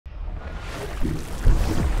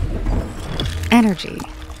Energy.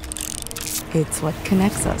 It's what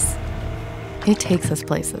connects us. It takes us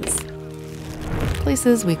places.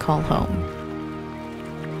 Places we call home.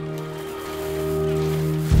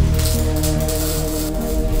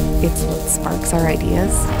 It's what sparks our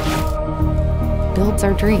ideas, builds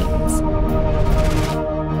our dreams,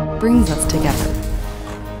 brings us together.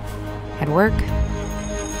 At work,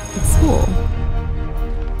 at school,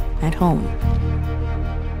 at home.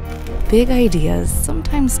 Big ideas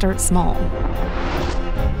sometimes start small.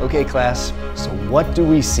 Okay, class, so what do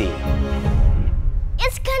we see?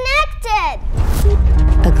 It's connected!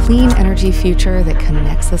 A clean energy future that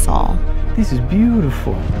connects us all. This is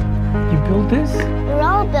beautiful. You built this? We're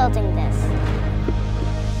all building this.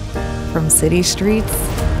 From city streets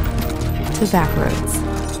to back roads,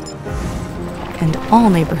 and all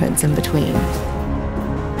neighborhoods in between.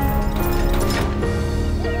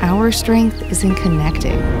 Our strength is in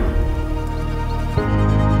connecting.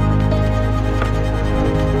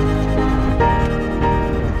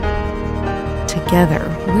 Together,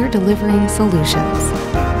 we're delivering solutions.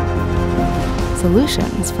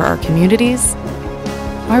 Solutions for our communities,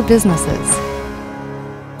 our businesses,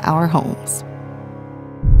 our homes.